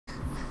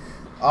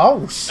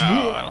Oh, shit.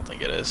 No, I don't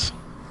think it is.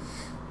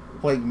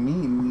 What do you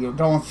mean? You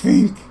don't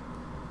think?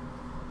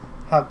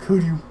 How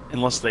could you?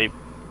 Unless they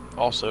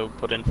also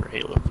put in for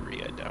Halo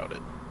 3, I doubt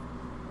it.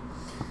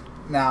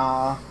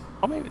 Nah.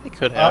 Oh, maybe they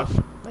could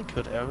have. They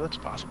could have. That's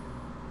possible.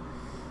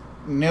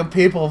 New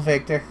people,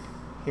 Victor.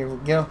 Here we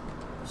go.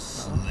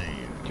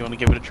 You want to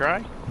give it a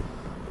try?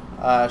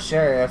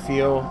 Sure, if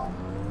you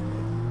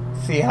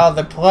see how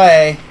they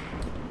play,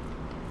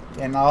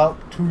 then all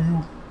up to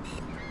you.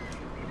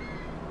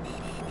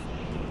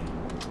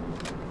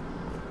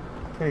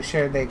 Pretty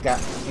sure they got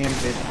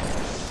injured.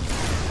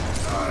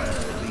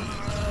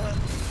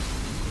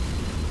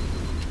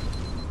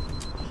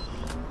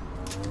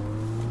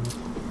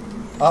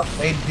 Oh,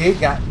 they did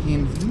got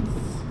injured.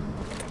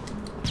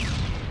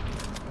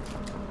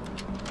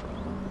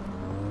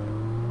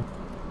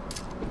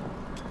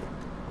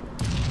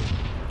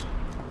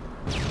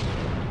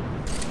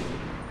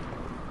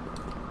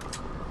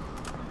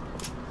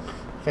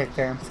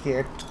 Victor, I'm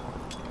scared.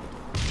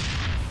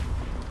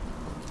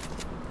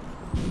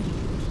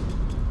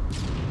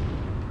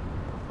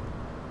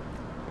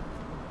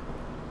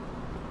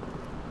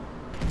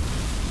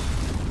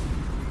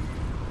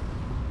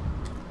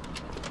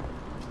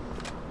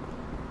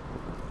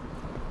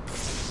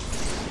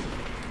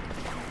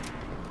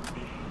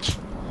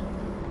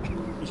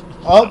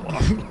 Oh,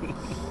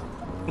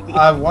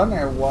 I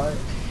wonder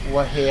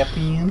what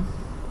happened.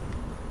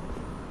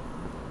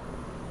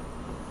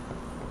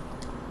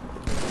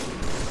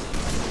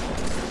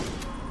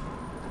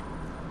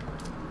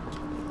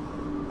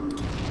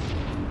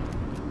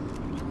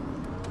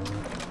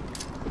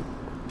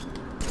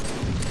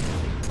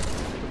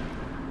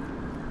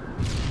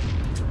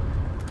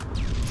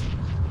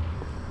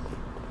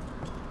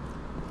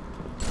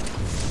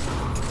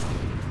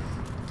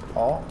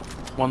 Oh.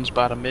 One's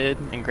bottom mid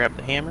and grab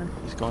the hammer.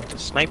 He's going to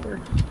sniper.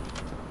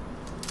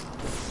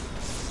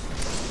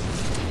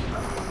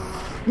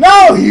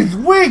 No, he's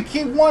weak.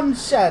 He one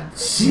shot.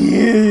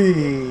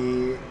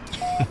 Shit.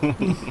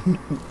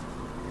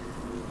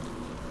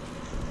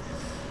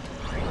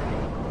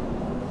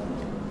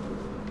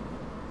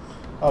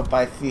 Oh,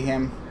 I see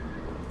him.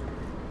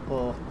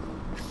 We'll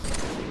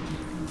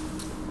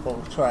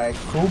try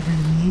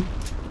Kobe.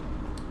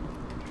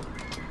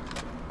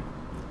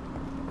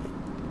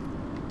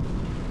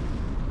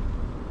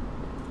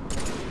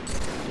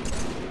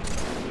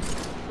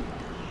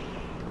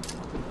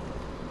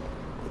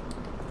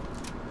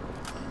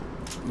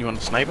 You want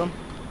to snipe him?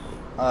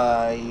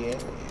 Yeah.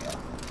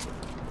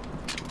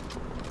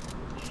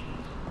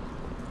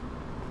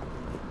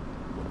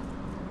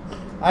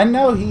 I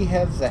know he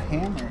has a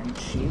hammer and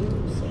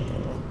shield, so.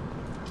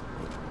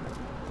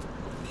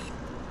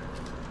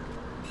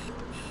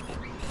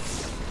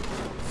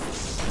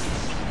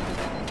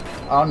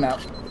 Oh no.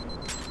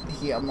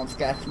 He almost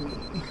got me.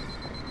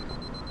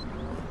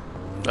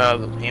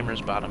 The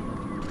hammer's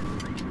bottom.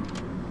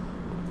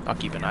 I'll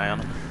keep an eye on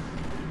him.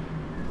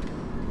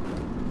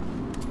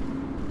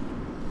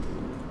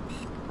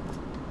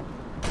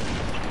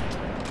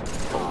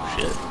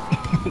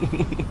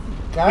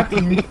 Got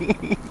him.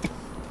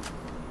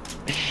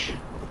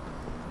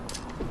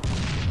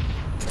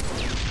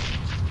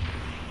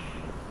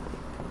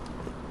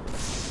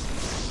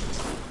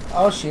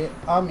 Oh shit,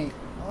 on me.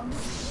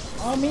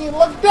 On me,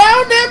 look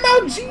down,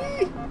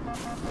 MLG!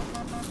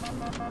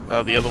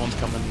 The other one's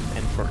coming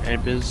in for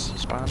Ibis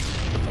spawn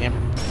with the hammer.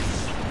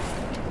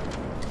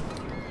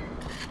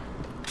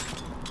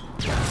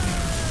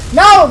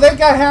 No, they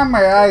got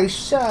hammer. I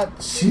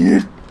shot.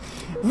 Shit.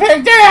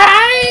 Victor,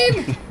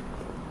 hide!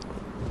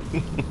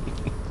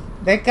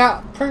 They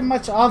got pretty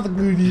much all the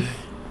goodies.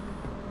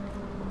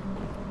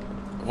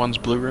 One's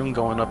blue room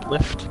going up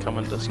lift,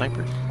 coming to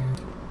sniper.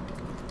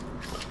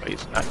 Oh,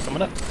 he's not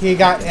coming up. He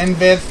got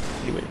invis,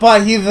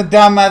 but he's a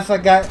dumbass. I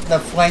got the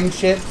flame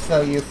shit,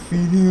 so you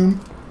feed him.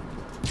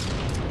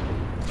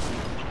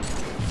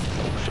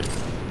 Oh shit.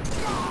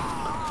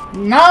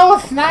 No,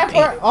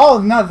 sniper! Oh,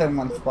 another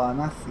one spawn.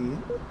 I see it.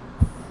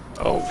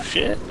 Oh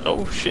shit.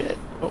 Oh shit.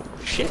 Oh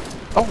shit.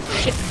 Oh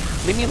shit.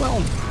 Leave me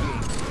alone.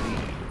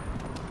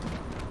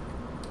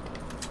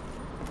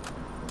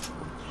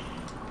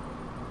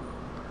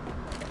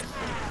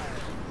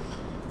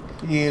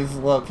 He is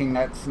looking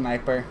at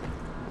sniper.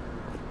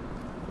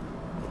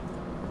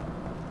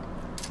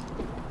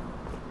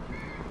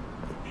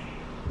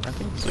 I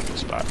think it's a good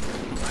spot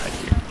right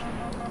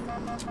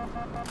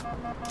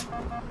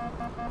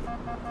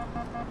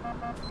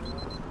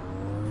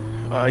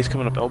here. He's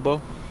coming up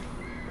elbow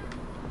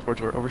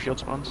towards where overshield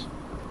spawns.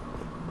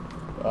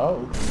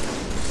 Oh.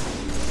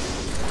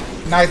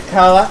 Nice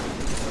color.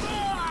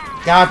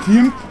 Got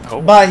him.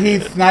 Oh, but he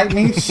sniped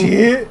me.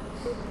 Shit.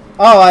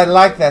 Oh, I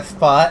like that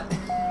spot.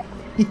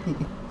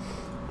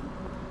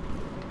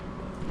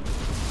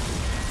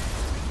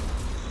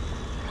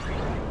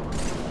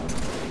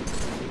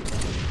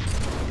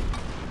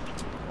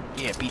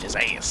 Yeah, beat his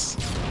ass.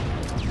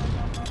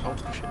 Oh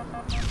shit.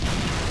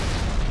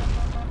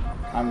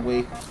 I'm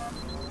weak.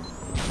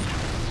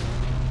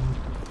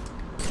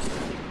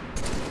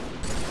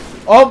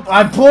 Oh,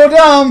 I pulled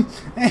him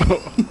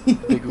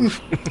Big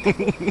oof.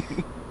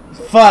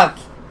 Fuck.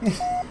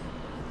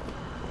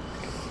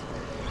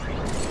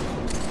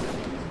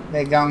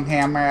 They gone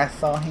hammer, I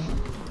saw him.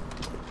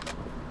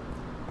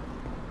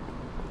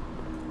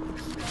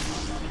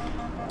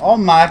 Oh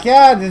my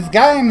god, this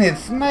guy and his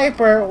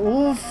sniper,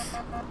 oof.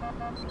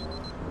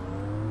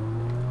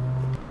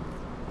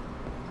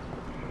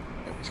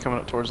 He's coming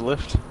up towards the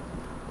lift.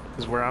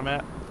 Is where I'm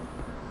at.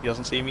 He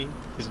doesn't see me.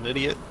 He's an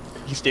idiot.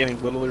 He's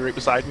standing literally right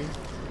beside me.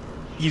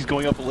 He's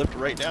going up the lift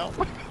right now.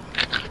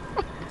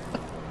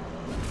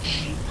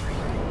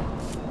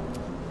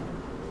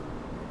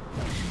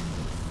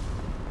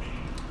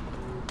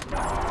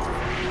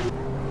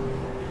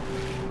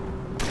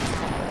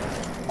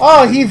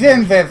 Oh, he's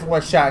in this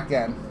with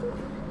shotgun.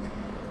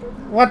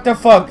 What the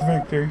fuck,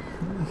 Victor?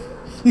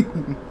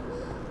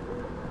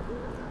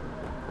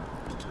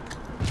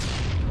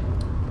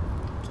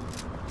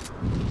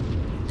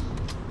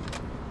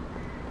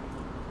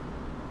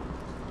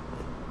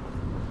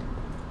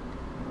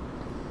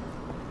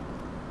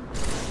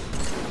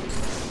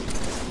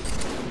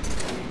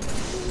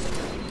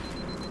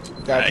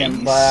 Got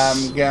him, but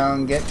I'm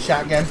gonna get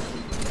shotgun.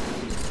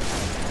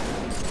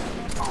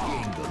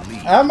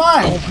 Am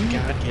I? Oh my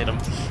god, get him.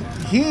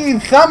 He,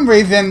 some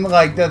reason,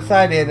 like,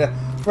 decided to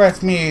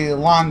press me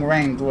long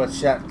range with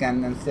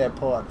shotgun instead of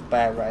pull out the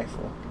bad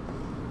rifle.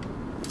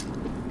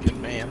 Good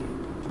man.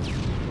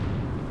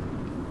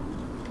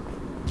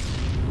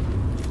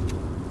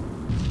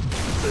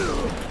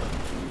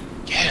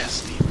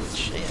 Yes, dude.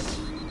 Shit.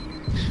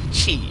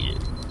 Shit.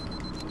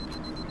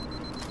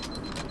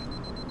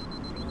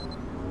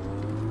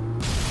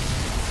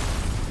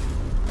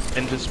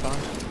 Into spawn.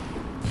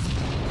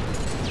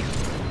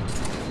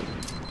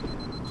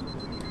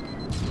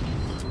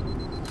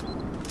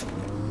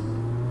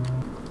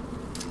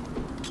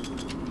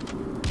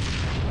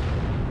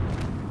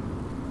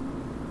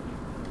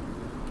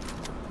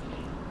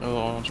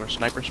 Oh, those were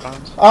sniper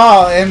spawns.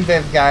 Oh, and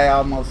this guy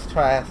almost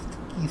tried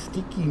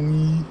sticky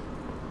me.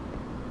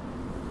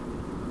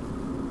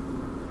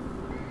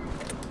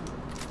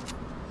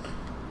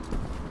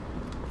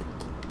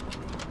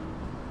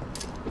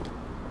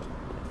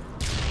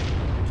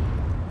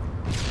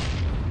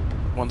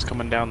 One's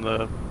coming down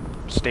the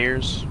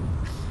stairs.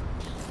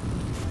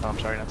 Oh, I'm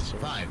sorry, not the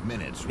stairs. 5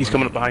 minutes. He's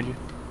coming up behind you.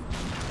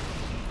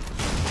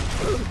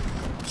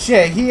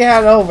 Shit, he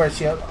had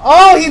overshield.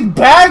 Oh, he's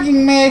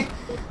bagging me.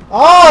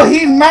 Oh,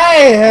 he's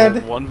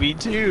mad.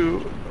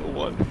 1v2.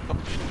 One. Oh,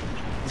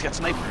 he's got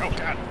sniper. Oh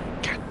god.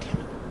 God damn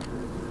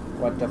it.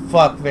 What the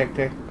fuck,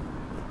 Victor?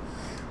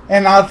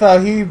 And also,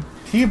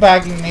 he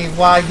bagging me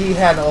while he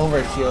had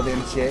overshield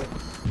and shit.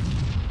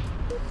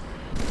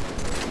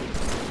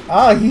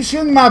 Oh, he's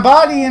shooting my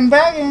body and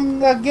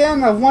bagging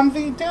again of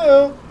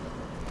 1v2.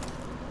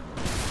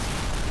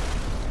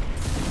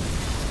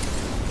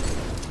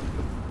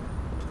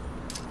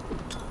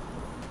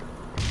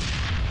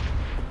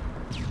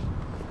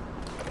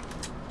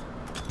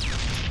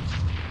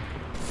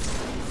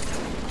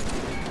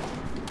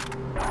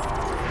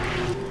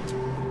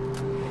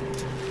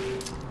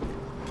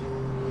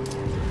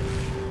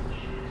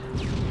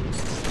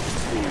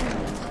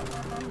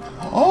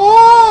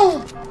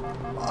 Oh!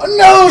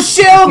 No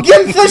shell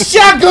against the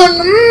shotgun!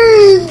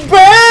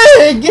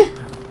 Bag!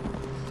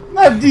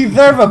 I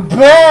deserve a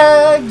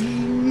bag!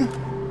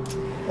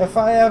 If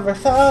I ever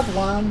saw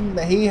one,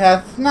 that he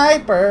has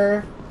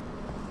sniper.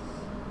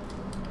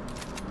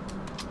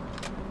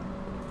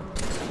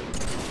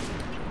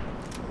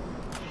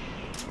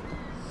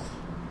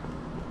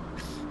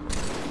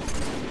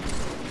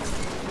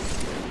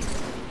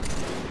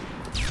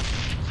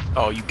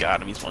 Oh, you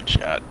got him. He's one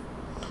shot.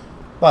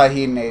 But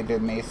he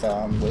naded me, so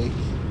I'm weak.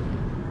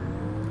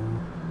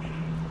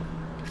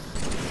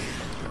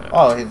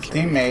 Oh, his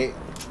teammate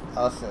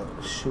also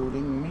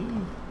shooting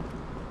me.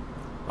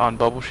 On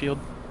bubble shield.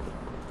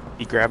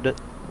 He grabbed it.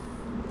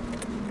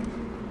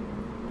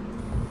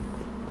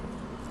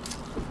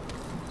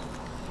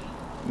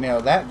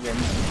 Nail that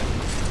grenade.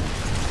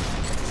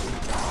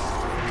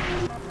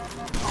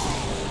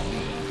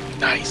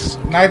 Nice.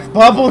 Nice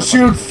bubble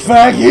shoot,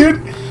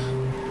 faggot!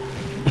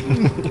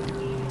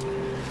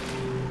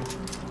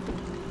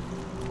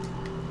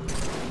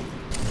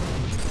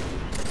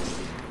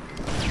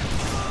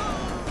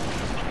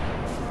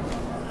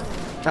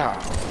 Oh,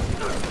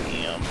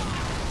 damn.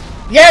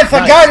 Yes,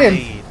 I got him!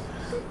 Nade.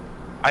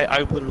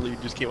 I literally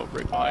just came up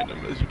right behind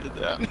him as you did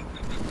that.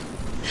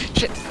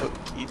 Shit! Oh,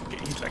 he's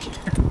back here.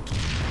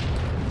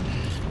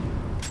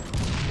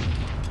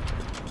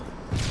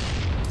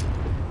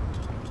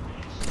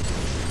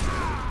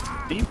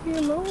 Leave me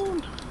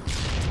alone.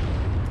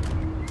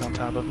 On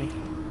top of me.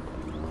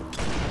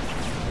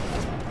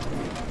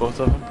 Both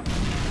of them.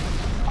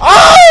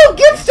 Oh,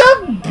 get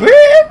some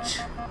bitch!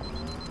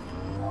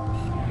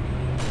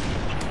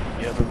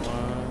 The other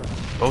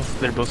one.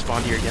 They're both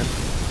spawned here again.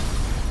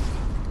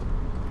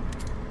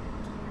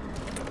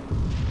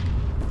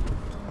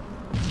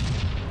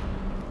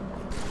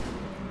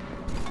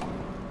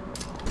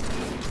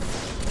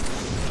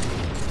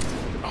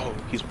 Oh,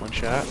 he's one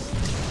shot.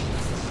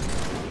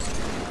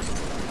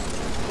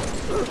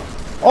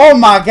 Oh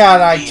my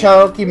god, I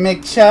choke, you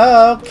make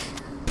choke.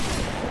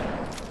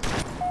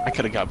 I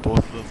could have got both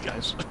of those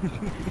guys.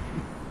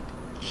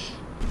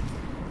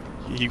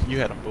 you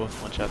had them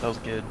both one shot. That was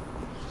good.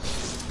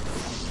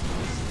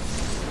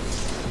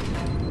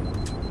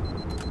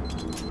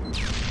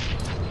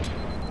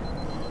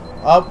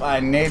 Oh, I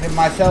naded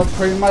myself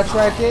pretty much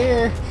right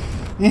there.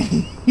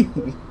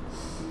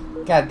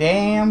 God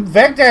damn.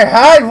 Vector,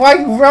 hide! Why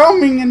you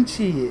roaming and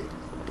shit?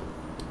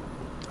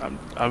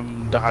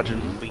 I'm dodging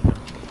them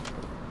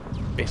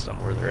based on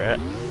where they're at.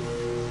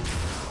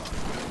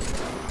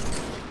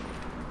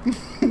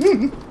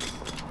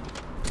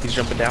 He's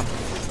jumping down.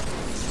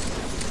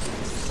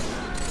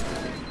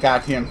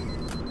 Got him.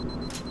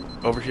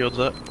 Overshield's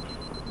up.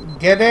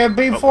 Get there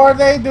before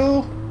they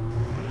do.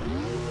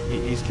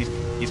 He's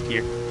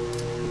here.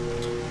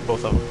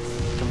 Both of them.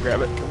 Come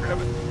grab it. Come grab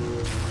it.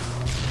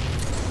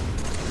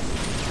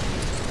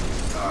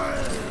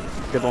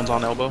 Good one's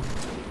on elbow.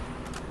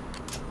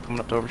 Coming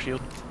up to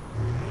overshield.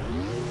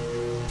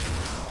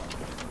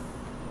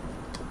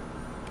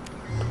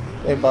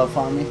 They both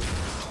on me.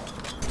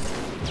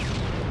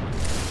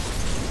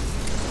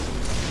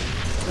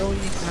 Really?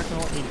 You're not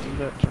gonna let me do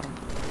that, John?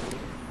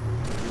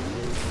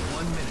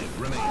 1 minute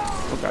remaining.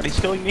 Oh god, he's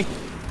killing me.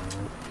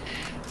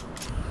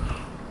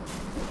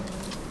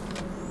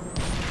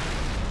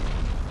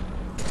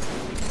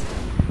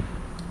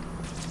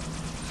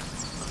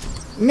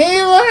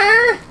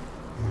 Neither!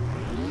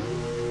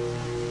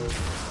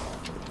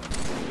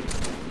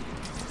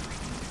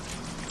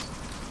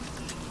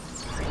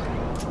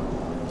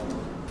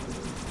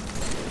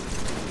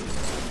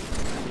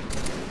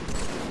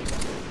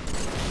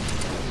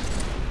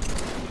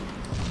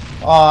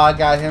 Oh, I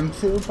got him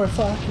super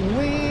fucking 30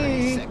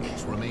 weak.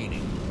 seconds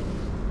remaining.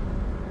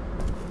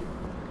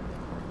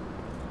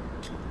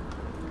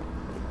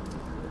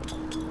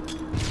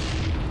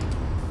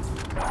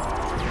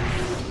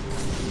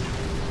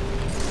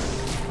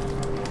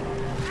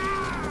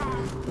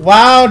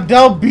 Wow,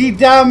 don't beat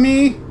down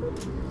me.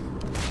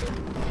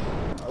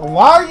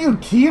 Why are you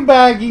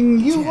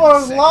teabagging? You 10 are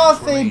seconds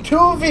lost a remaining.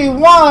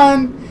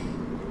 2v1.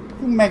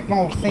 You make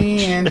no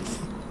sense.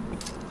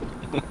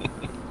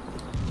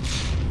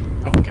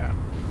 Oh god.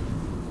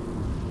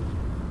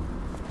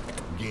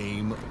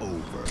 Game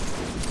over.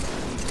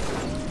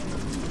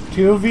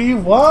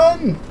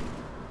 2v1.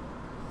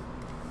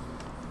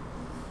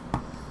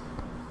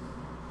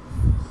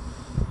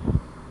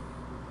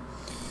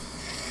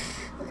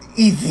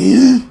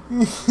 Easy.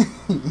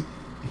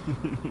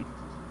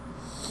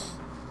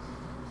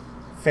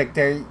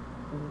 Victor,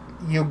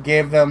 you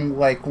gave them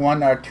like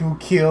 1 or 2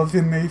 kills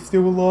and they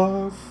still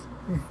lost.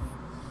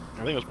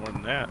 I think it was more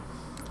than that.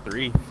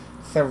 3.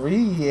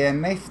 3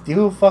 and they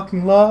still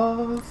fucking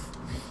lost.